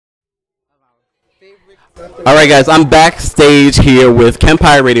All right, guys, I'm backstage here with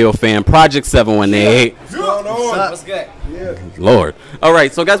Kempire Radio fan, Project 718. What's going on? What's good? Yeah. Lord. All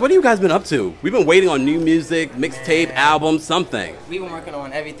right, so guys, what have you guys been up to? We've been waiting on new music, mixtape, album, something. We've been working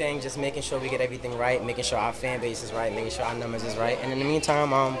on everything, just making sure we get everything right, making sure our fan base is right, making sure our numbers is right. And in the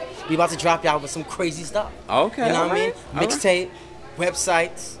meantime, we about to drop y'all with some crazy stuff. Okay. You know what I mean? Mixtape,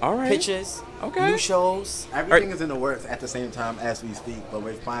 websites, pictures, new shows. Everything is in the works at the same time as we speak, but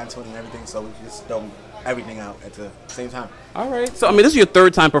we're fine-tuning everything so we just don't everything out at the same time. All right. So I mean, this is your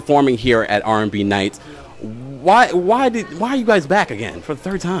third time performing here at R&B Nights. Why are you guys back again for the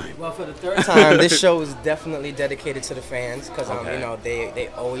third time? Well, for the third time, this show is definitely dedicated to the fans because you know they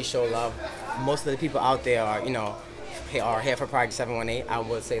always show love. Most of the people out there are here for Project 718. I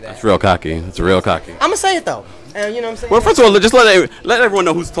would say that. That's real cocky. It's real cocky. I'm gonna say it though. And you know what I'm saying? Well, first of all, just let everyone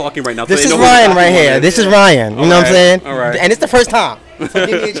know who's talking right now. This is Ryan right here. This is Ryan. You know what I'm saying? All right. And it's the first time. So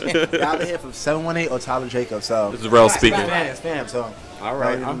give me a chance. Y'all been here from 718 or Tyler Jacobs, so this is real speaking. It's fam, so all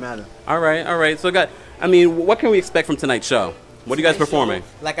right. It doesn't matter. All right. So, guys, I mean, what can we expect from tonight's show? What are you guys performing?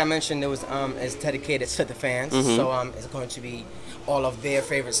 Like I mentioned, it's dedicated to the fans. So it's going to be all of their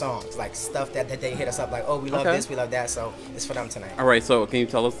favorite songs, like stuff that they hit us up like, oh, we love this, we love that. So it's for them tonight. All right. So can you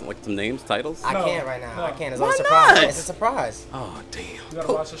tell us like some names, titles? I can't right now. I can't. It's Why a surprise. not? It's a surprise. Oh damn. You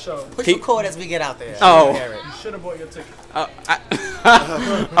gotta watch the show. Push record as we get out there. Oh. You should have bought your ticket.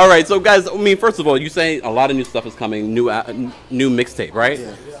 All right. So guys, I mean, first of all, you say a lot of new stuff is coming, new mixtape, right?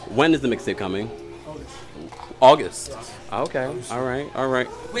 Yeah. When is the mixtape coming? August. Okay. All right.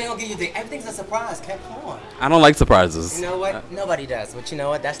 We ain't gonna give you the everything's a surprise, Kev. Come on. I don't like surprises. You know what? Nobody does. But you know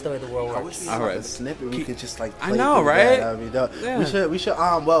what? That's the way the world works. All right. A snippet we could just like. I know, right? That would be dope. Yeah. We should.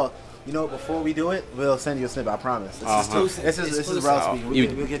 Well, you know, before we do it, we'll send you a snippet. I promise. This is real speak.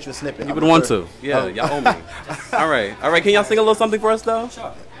 We'll get you a snippet. You would want to. Yeah. Y'all owe me. All right. Can y'all sing a little something for us though?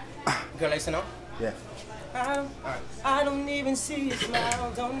 Sure. Girl, listen up. Yeah. I don't even see you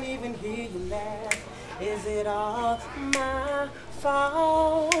smile, don't even hear you laugh. Is it all my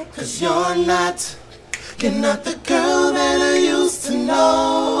fault? Cause you're not the girl that I used to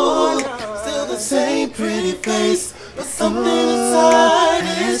know. Still the same pretty face, but something inside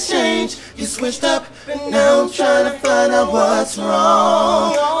has changed. You switched up, and now I'm trying to find out what's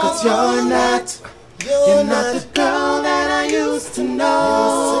wrong. Cause you're not the girl that I used to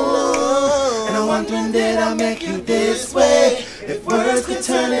know. And I'm wondering, did I make you this way? If words could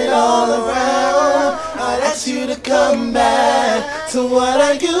turn it all around, I'd ask you to come back to what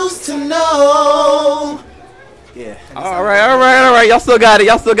I used to know. Yeah. All right. Y'all still got it.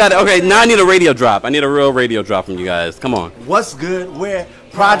 Okay, now I need a radio drop. I need a real radio drop from you guys. Come on. What's good? We're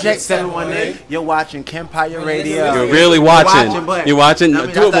Project 718. You're watching Kempire Radio. You're really watching. You're watching. Do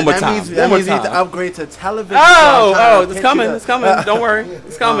it one more time. That means you need to upgrade to television. Oh, it's coming. It's coming. Don't worry.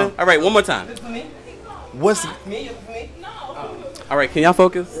 It's coming. All right, one more time. What's Me? For me? No. All right, can y'all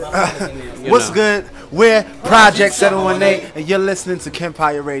focus? What's good? We're Project 718, and you're listening to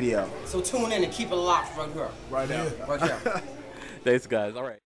Kempire Radio. So tune in and keep it locked right here. Right now. Right here. Thanks, guys. All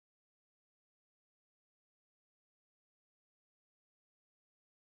right.